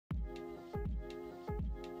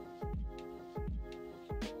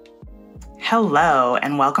Hello,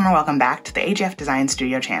 and welcome back to the AGF Design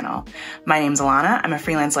Studio channel. My name's Alana, I'm a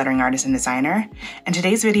freelance lettering artist and designer, and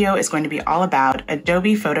today's video is going to be all about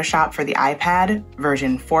Adobe Photoshop for the iPad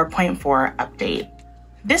version 4.4 update.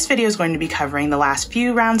 This video is going to be covering the last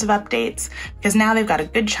few rounds of updates, because now they've got a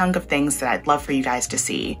good chunk of things that I'd love for you guys to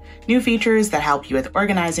see. New features that help you with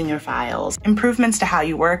organizing your files, improvements to how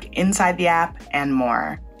you work inside the app, and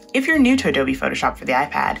more. If you're new to Adobe Photoshop for the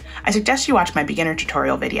iPad, I suggest you watch my beginner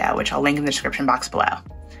tutorial video, which I'll link in the description box below.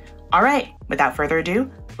 All right, without further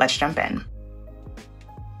ado, let's jump in.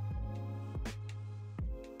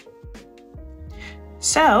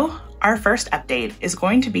 So, our first update is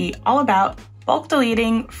going to be all about bulk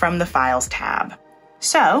deleting from the Files tab.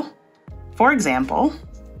 So, for example,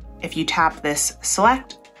 if you tap this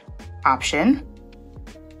Select option,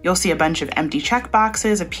 you'll see a bunch of empty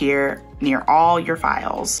checkboxes appear near all your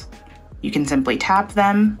files. You can simply tap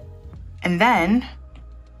them and then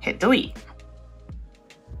hit delete.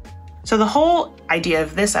 So the whole idea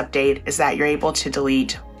of this update is that you're able to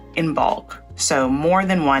delete in bulk, so more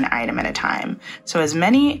than one item at a time. So as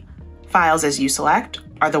many files as you select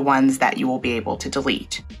are the ones that you will be able to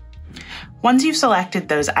delete. Once you've selected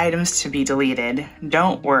those items to be deleted,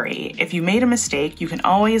 don't worry. If you made a mistake, you can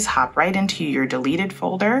always hop right into your deleted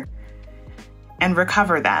folder and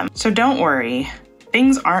recover them. So don't worry,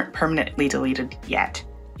 things aren't permanently deleted yet.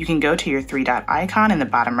 You can go to your three-dot icon in the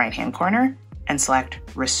bottom right-hand corner and select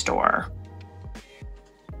Restore.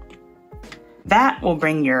 That will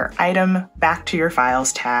bring your item back to your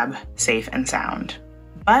Files tab safe and sound.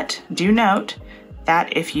 But do note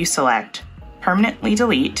that if you select Permanently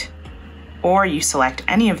Delete, or you select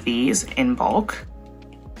any of these in bulk,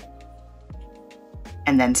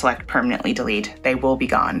 and then select Permanently Delete, they will be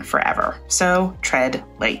gone forever. So tread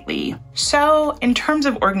lightly. So in terms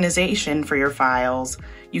of organization for your files,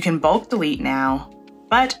 you can bulk delete now,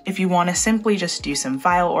 but if you want to simply just do some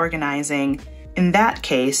file organizing, in that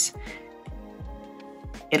case,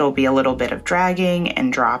 it'll be a little bit of dragging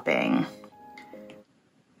and dropping.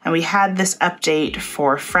 And we had this update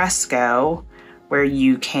for Fresco, where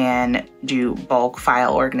you can do bulk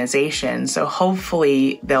file organization. So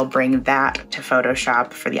hopefully they'll bring that to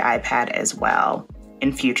Photoshop for the iPad as well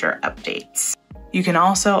in future updates. You can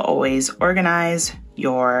also always organize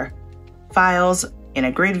your files in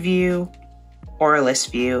a grid view or a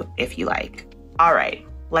list view if you like. All right,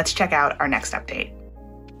 let's check out our next update.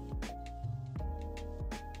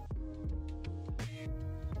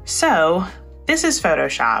 So this is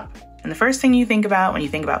Photoshop. And the first thing you think about when you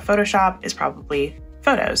think about Photoshop is probably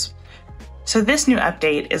photos. So this new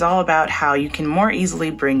update is all about how you can more easily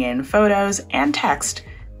bring in photos and text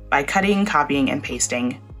by cutting, copying, and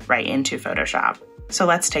pasting right into Photoshop. So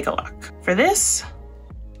let's take a look. For this,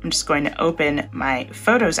 I'm just going to open my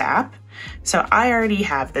Photos app. So I already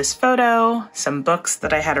have this photo, some books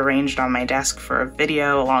that I had arranged on my desk for a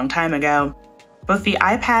video a long time ago. Both the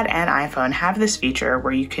iPad and iPhone have this feature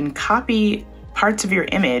where you can copy parts of your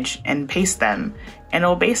image and paste them, and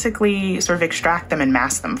it'll basically sort of extract them and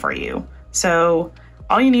mask them for you. So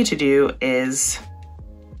all you need to do is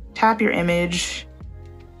tap your image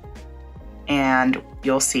and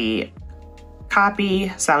you'll see copy.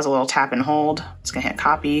 So that was a little tap and hold. I'm just gonna hit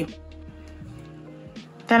copy.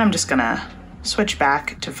 Then I'm just gonna switch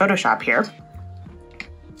back to Photoshop here.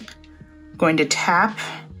 I'm going to tap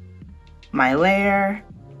my layer,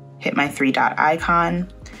 hit my three-dot icon,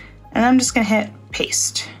 and I'm just gonna hit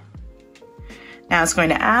paste. Now it's going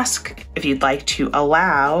to ask if you'd like to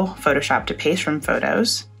allow Photoshop to paste from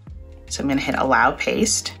photos. So I'm gonna hit allow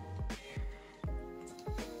paste.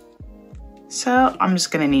 So I'm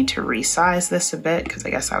just gonna need to resize this a bit because I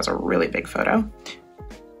guess that was a really big photo.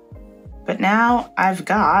 But now I've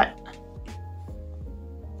got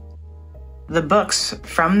the books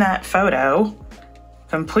from that photo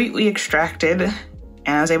completely extracted, and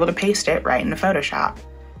I was able to paste it right into Photoshop.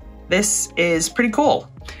 This is pretty cool.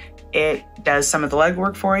 It does some of the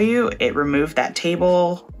legwork for you. It removed that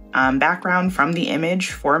table background from the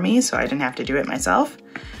image for me, so I didn't have to do it myself.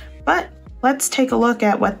 But let's take a look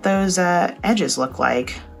at what those edges look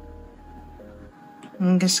like.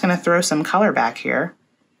 I'm just gonna throw some color back here.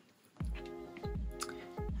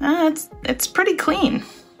 It's pretty clean.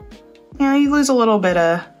 You know, you lose a little bit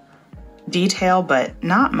of detail, but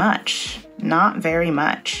not much, not very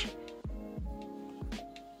much.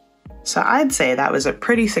 So I'd say that was a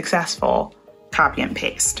pretty successful copy and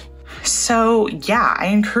paste. So yeah, I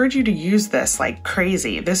encourage you to use this like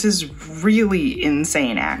crazy. This is really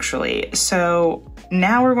insane, actually. So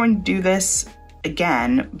now we're going to do this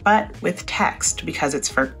again, but with text, because it's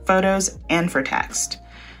for photos and for text.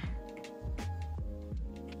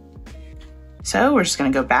 So we're just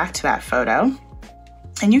gonna go back to that photo.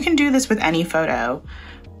 And you can do this with any photo.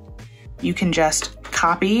 You can just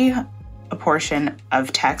copy a portion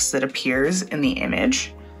of text that appears in the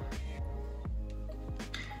image.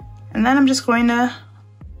 And then I'm just going to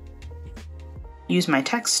use my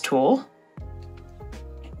text tool.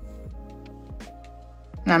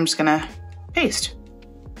 And I'm just gonna paste.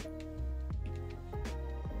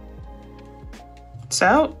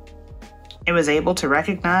 So it was able to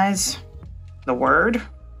recognize the word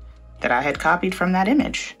that I had copied from that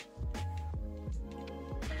image.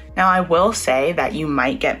 Now I will say that you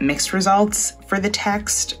might get mixed results for the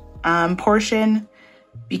text portion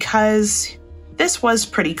because this was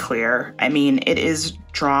pretty clear. I mean, it is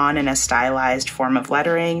drawn in a stylized form of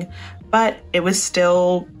lettering, but it was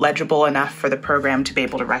still legible enough for the program to be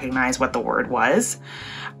able to recognize what the word was.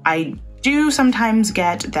 I do sometimes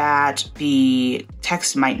get that the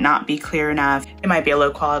text might not be clear enough. It might be a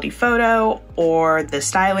low quality photo, or the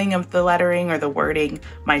styling of the lettering or the wording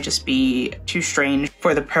might just be too strange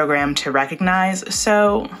for the program to recognize.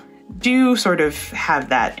 So do sort of have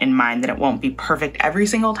that in mind, that it won't be perfect every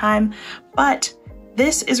single time, but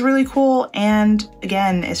this is really cool. And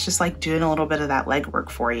again, it's just like doing a little bit of that legwork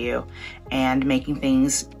for you and making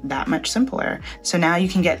things that much simpler. So now you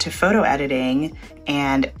can get to photo editing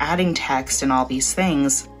and adding text and all these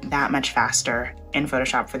things that much faster in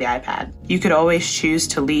Photoshop for the iPad. You could always choose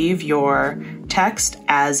to leave your text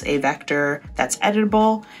as a vector that's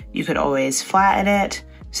editable. You could always flatten it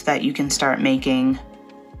so that you can start making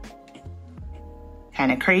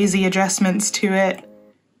kind of crazy adjustments to it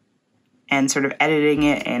and sort of editing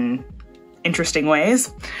it in interesting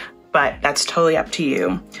ways, but that's totally up to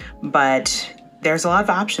you. But there's a lot of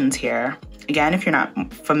options here. Again, if you're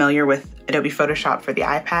not familiar with Adobe Photoshop for the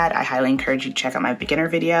iPad, I highly encourage you to check out my beginner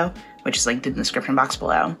video, which is linked in the description box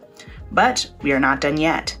below. But we are not done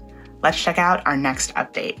yet. Let's check out our next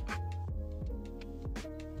update.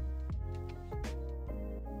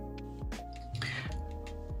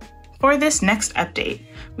 For this next update,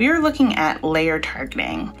 we are looking at layer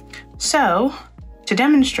targeting. So, to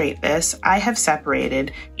demonstrate this, I have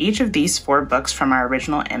separated each of these 4 books from our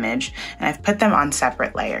original image, and I've put them on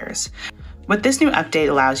separate layers. What this new update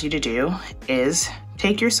allows you to do is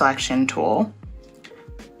take your selection tool.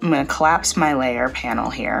 I'm going to collapse my layer panel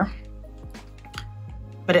here,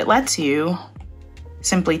 but it lets you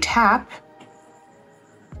simply tap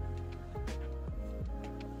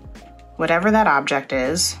whatever that object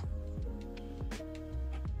is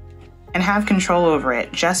and have control over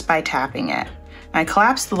it just by tapping it. And I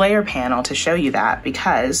collapsed the layer panel to show you that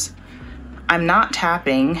because I'm not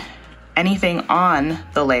tapping anything on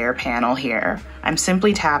the layer panel here. I'm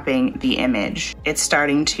simply tapping the image. It's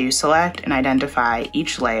starting to select and identify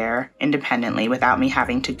each layer independently without me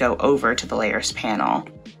having to go over to the layers panel.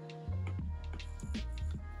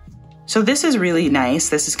 So this is really nice.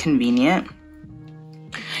 This is convenient.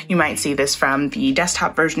 You might see this from the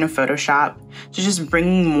desktop version of Photoshop, so just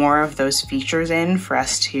bringing more of those features in for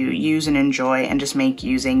us to use and enjoy and just make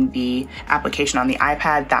using the application on the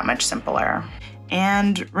iPad that much simpler.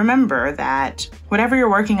 And remember that whatever you're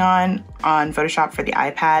working on Photoshop for the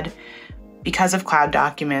iPad, because of cloud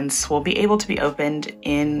documents, will be able to be opened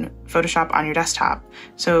in Photoshop on your desktop.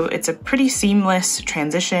 So it's a pretty seamless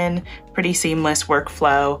transition, pretty seamless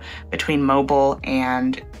workflow between mobile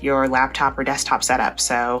and your laptop or desktop setup.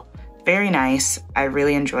 So very nice. I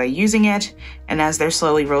really enjoy using it. And as they're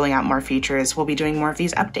slowly rolling out more features, we'll be doing more of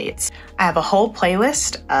these updates. I have a whole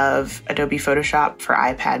playlist of Adobe Photoshop for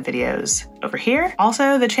iPad videos over here.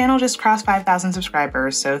 Also, the channel just crossed 5,000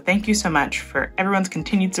 subscribers, so thank you so much for everyone's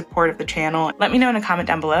continued support of the channel. Let me know in a comment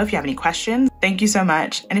down below if you have any questions. Thank you so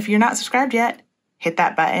much. And if you're not subscribed yet, hit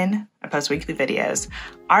that button. I post weekly videos.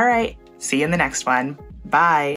 All right, see you in the next one. Bye.